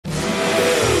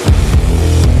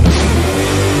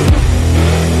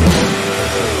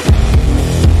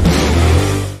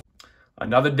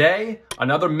Another day,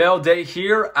 another mail day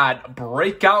here at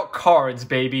Breakout Cards,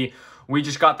 baby. We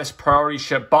just got this priority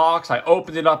ship box. I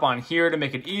opened it up on here to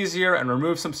make it easier and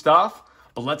remove some stuff,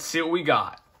 but let's see what we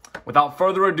got. Without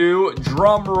further ado,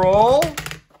 drum roll.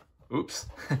 Oops.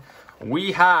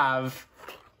 We have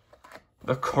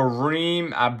the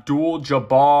Kareem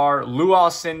Abdul-Jabbar Lou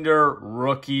Alcindor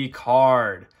rookie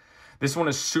card. This one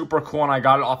is super cool, and I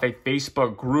got it off a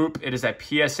Facebook group. It is at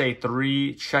PSA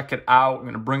 3. Check it out. I'm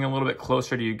going to bring it a little bit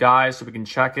closer to you guys so we can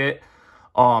check it.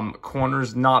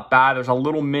 Corner's not bad. There's a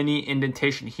little mini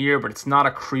indentation here, but it's not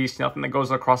a crease. Nothing that goes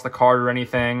across the card or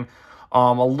anything.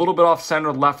 A little bit off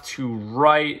center, left to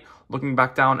right. Looking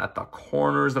back down at the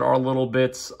corners, there are little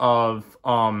bits of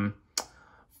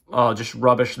just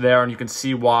rubbish there, and you can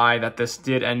see why that this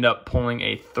did end up pulling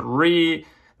a 3. And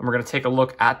we're going to take a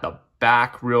look at the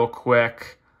back real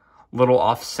quick. Little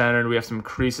off-centered. We have some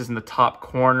creases in the top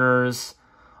corners.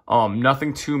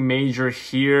 Nothing too major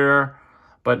here.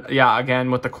 But yeah, again,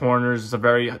 with the corners, it's a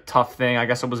very tough thing. I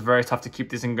guess it was very tough to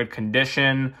keep these in good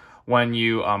condition when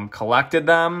you collected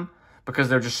them because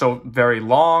they're just so very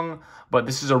long. But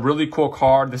this is a really cool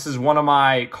card. This is one of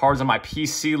my cards on my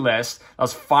PC list I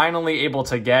was finally able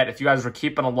to get. If you guys were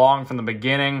keeping along from the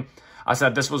beginning, I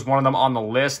said this was one of them on the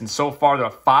list. And so far, there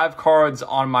are 5 cards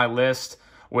on my list,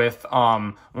 with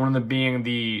one of them being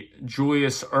the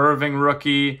Julius Erving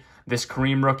rookie, this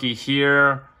Kareem rookie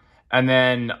here. And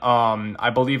then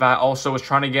I believe I also was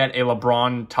trying to get a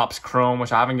LeBron Topps Chrome,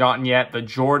 which I haven't gotten yet. The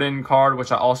Jordan card,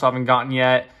 which I also haven't gotten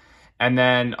yet. And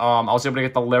then I was able to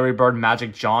get the Larry Bird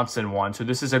Magic Johnson one. So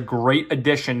this is a great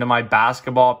addition to my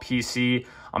basketball PC.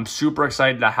 I'm super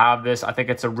excited to have this. I think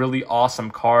it's a really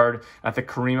awesome card. I think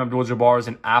Kareem Abdul-Jabbar is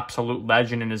an absolute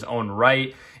legend in his own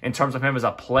right. In terms of him as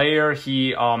a player,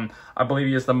 I believe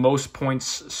he has the most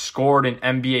points scored in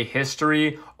NBA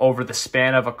history over the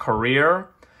span of a career.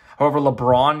 However,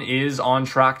 LeBron is on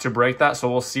track to break that, so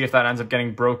we'll see if that ends up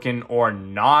getting broken or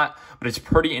not. But it's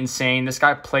pretty insane. This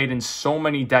guy played in so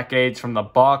many decades, from the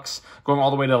Bucks going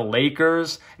all the way to the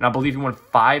Lakers, and I believe he won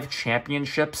 5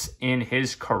 championships in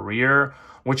his career,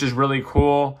 which is really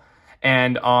cool.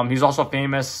 And he's also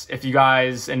famous, if you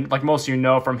guys, and like most of you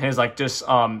know, from his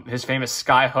his famous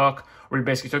sky hook, where he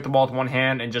basically took the ball with one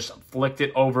hand and just flicked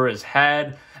it over his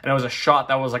head. And it was a shot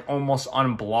that was like almost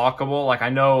unblockable. Like I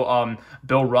know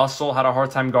Bill Russell had a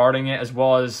hard time guarding it, as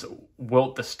well as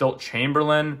Wilt the Stilt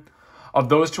Chamberlain. Of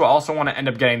those two, I also want to end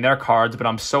up getting their cards, but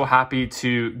I'm so happy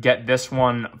to get this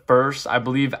one first. I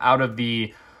believe out of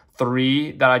the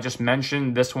 3 that I just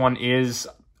mentioned, this one is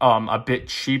a bit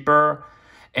cheaper.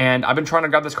 And I've been trying to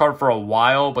grab this card for a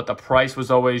while, but the price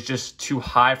was always just too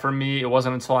high for me. It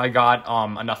wasn't until I got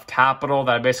enough capital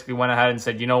that I basically went ahead and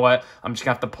said, you know what, I'm just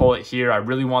going to have to pull it here. I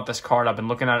really want this card. I've been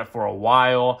looking at it for a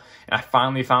while, and I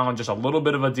finally found just a little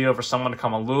bit of a deal for someone to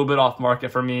come a little bit off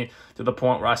market for me, to the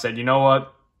point where I said, you know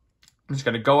what, I'm just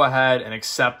going to go ahead and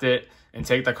accept it and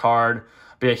take the card.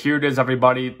 But yeah, here it is,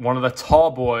 everybody. One of the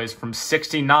tall boys from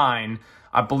 '69.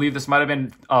 I believe this might have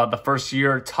been the first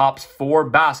year Topps 4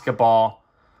 basketball,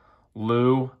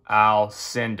 Lou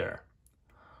Alcindor.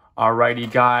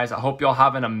 Alrighty, guys. I hope y'all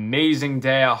have an amazing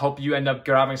day. I hope you end up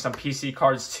grabbing some PC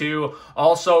cards too.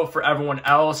 Also, for everyone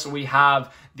else, we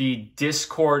have the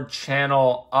Discord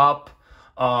channel up.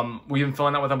 We've been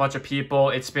filling that with a bunch of people.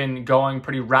 It's been going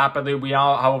pretty rapidly. We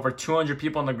now have over 200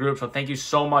 people in the group, so thank you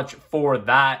so much for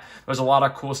that. There's a lot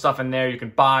of cool stuff in there. You can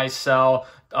buy, sell,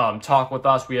 talk with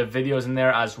us. We have videos in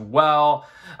there as well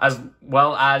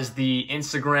as the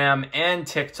Instagram and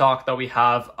TikTok that we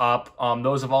have up.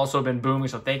 Those have also been booming,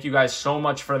 so thank you guys so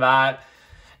much for that.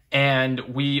 And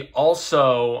we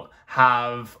also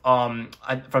have,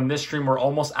 from this stream, we're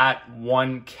almost at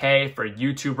 1K for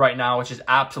YouTube right now, which is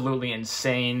absolutely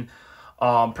insane.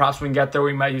 Perhaps we can get there.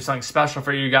 We might do something special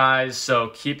for you guys,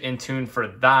 so keep in tune for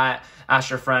that. Ask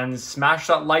your friends, smash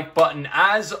that like button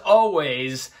as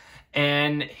always,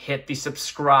 and hit the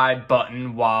subscribe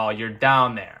button while you're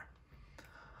down there.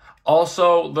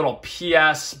 Also, little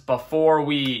PS before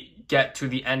we get to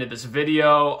the end of this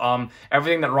video.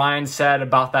 Everything that Ryan said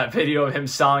about that video of him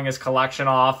selling his collection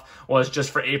off was just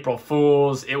for April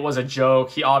Fools. It was a joke.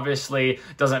 He obviously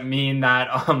doesn't mean that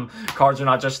cards are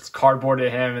not just cardboard to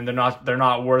him and they're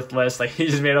not worthless. Like, he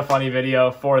just made a funny video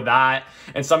for that.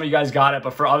 And some of you guys got it,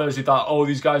 but for others who thought, oh,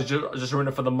 these guys just ruined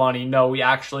it for the money. No, we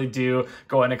actually do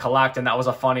go in and collect, and that was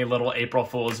a funny little April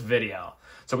Fools video.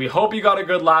 So we hope you got a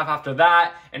good laugh after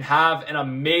that, and have an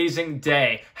amazing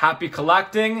day. Happy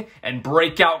collecting, and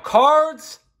Breakout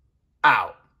Cards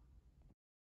out.